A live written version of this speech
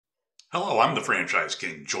Hello, I'm the franchise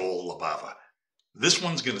king, Joel Libava. This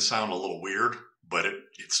one's going to sound a little weird, but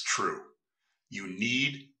it's true. You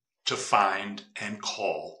need to find and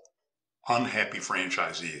call unhappy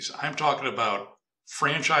franchisees. I'm talking about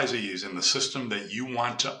franchisees in the system that you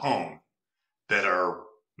want to own that are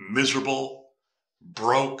miserable,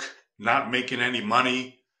 broke, not making any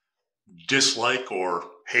money, dislike or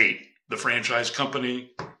hate the franchise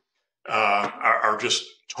company, are just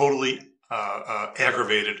totally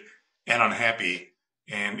aggravated and unhappy,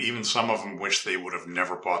 and even some of them wish they would have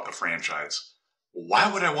never bought the franchise.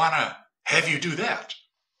 Why would I want to have you do that?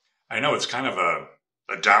 I know it's kind of a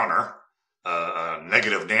downer, a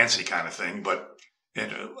negative Nancy kind of thing, but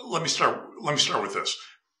let me start with this.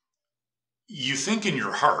 You think in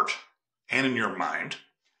your heart and in your mind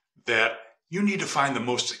that you need to find the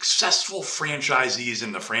most successful franchisees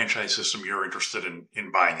in the franchise system you're interested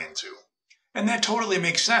in buying into. And that totally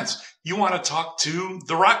makes sense. You want to talk to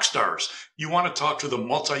the rock stars. You want to talk to the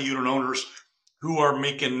multi-unit owners who are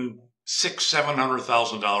making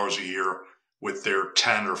 $600,000-$700,000 a year with their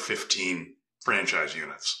 10 or 15 franchise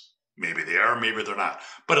units. Maybe they are, maybe they're not.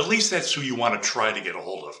 But at least that's who you want to try to get a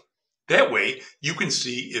hold of. That way, you can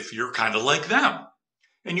see if you're kind of like them.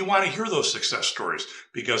 And you want to hear those success stories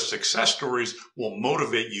because success stories will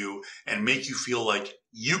motivate you and make you feel like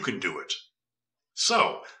you can do it.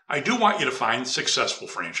 So I do want you to find successful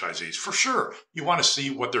franchisees for sure. You want to see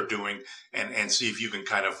what they're doing and see if you can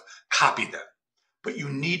kind of copy them. But you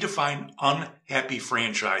need to find unhappy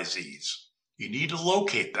franchisees. You need to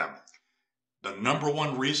locate them. The number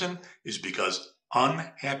one reason is because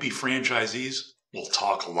unhappy franchisees will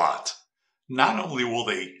talk a lot. Not only will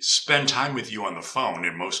they spend time with you on the phone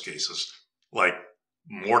in most cases, like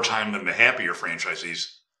more time than the happier franchisees,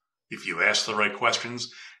 if you ask the right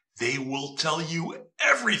questions, they will tell you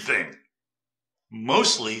everything.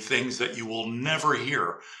 Mostly things that you will never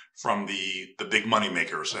hear from the big money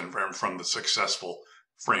makers and from the successful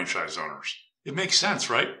franchise owners. It makes sense,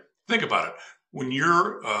 right? Think about it. When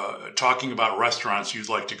you're talking about restaurants you'd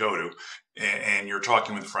like to go to and you're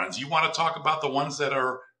talking with friends, you want to talk about the ones that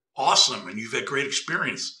are awesome and you've had great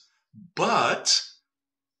experience. But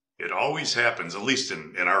it always happens, at least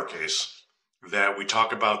in our case, that we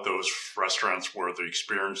talk about those restaurants where the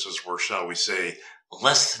experiences were, shall we say,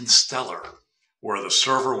 less than stellar, where the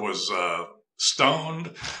server was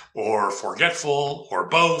stoned or forgetful or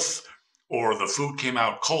both, or the food came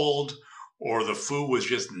out cold, or the food was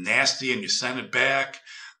just nasty and you sent it back,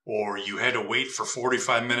 or you had to wait for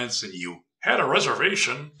 45 minutes and you had a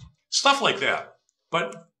reservation, stuff like that.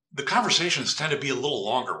 But the conversations tend to be a little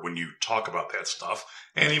longer when you talk about that stuff,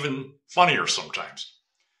 and even funnier sometimes.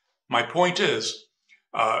 My point is,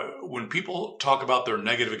 when people talk about their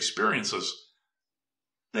negative experiences,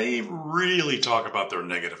 they really talk about their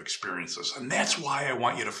negative experiences. And that's why I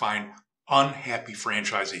want you to find unhappy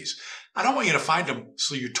franchisees. I don't want you to find them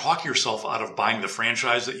so you talk yourself out of buying the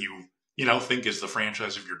franchise that you think is the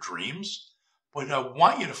franchise of your dreams. But I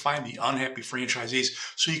want you to find the unhappy franchisees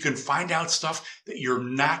so you can find out stuff that you're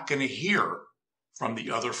not going to hear from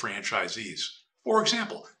the other franchisees. For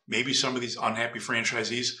example, maybe some of these unhappy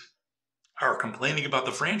franchisees are complaining about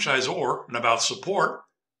the franchisor and about support,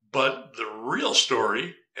 but the real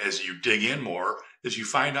story, as you dig in more, is you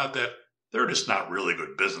find out that they're just not really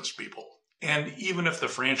good business people. And even if the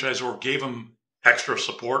franchisor gave them extra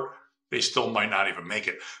support, they still might not even make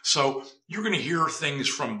it. So you're going to hear things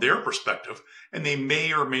from their perspective, and they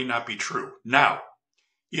may or may not be true. Now,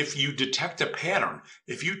 if you detect a pattern,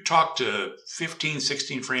 if you talk to 15,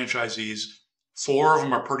 16 franchisees, 4 of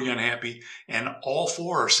them are pretty unhappy, and all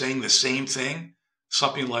 4 are saying the same thing,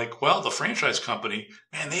 something like, well, the franchise company,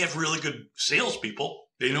 man, they have really good salespeople.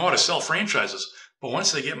 They know how to sell franchises. But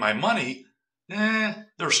once they get my money,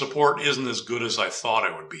 their support isn't as good as I thought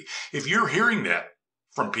it would be. If you're hearing that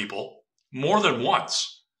from people more than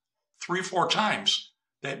once, 3, 4 times,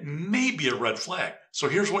 that may be a red flag. So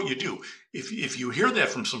here's what you do. If you hear that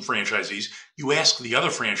from some franchisees, you ask the other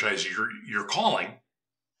franchisee you're calling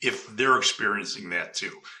if they're experiencing that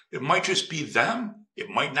too. It might just be them. It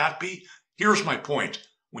might not be. Here's my point.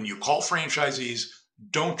 When you call franchisees,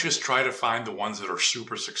 don't just try to find the ones that are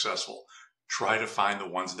super successful. Try to find the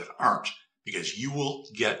ones that aren't, because you will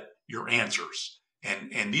get your answers.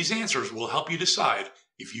 And these answers will help you decide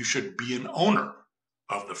if you should be an owner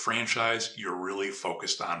of the franchise you're really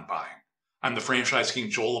focused on buying. I'm the Franchise King,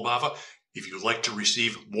 Joel Libava. If you'd like to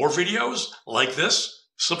receive more videos like this,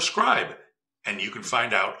 subscribe, and you can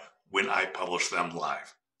find out when I publish them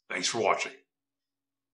live. Thanks for watching.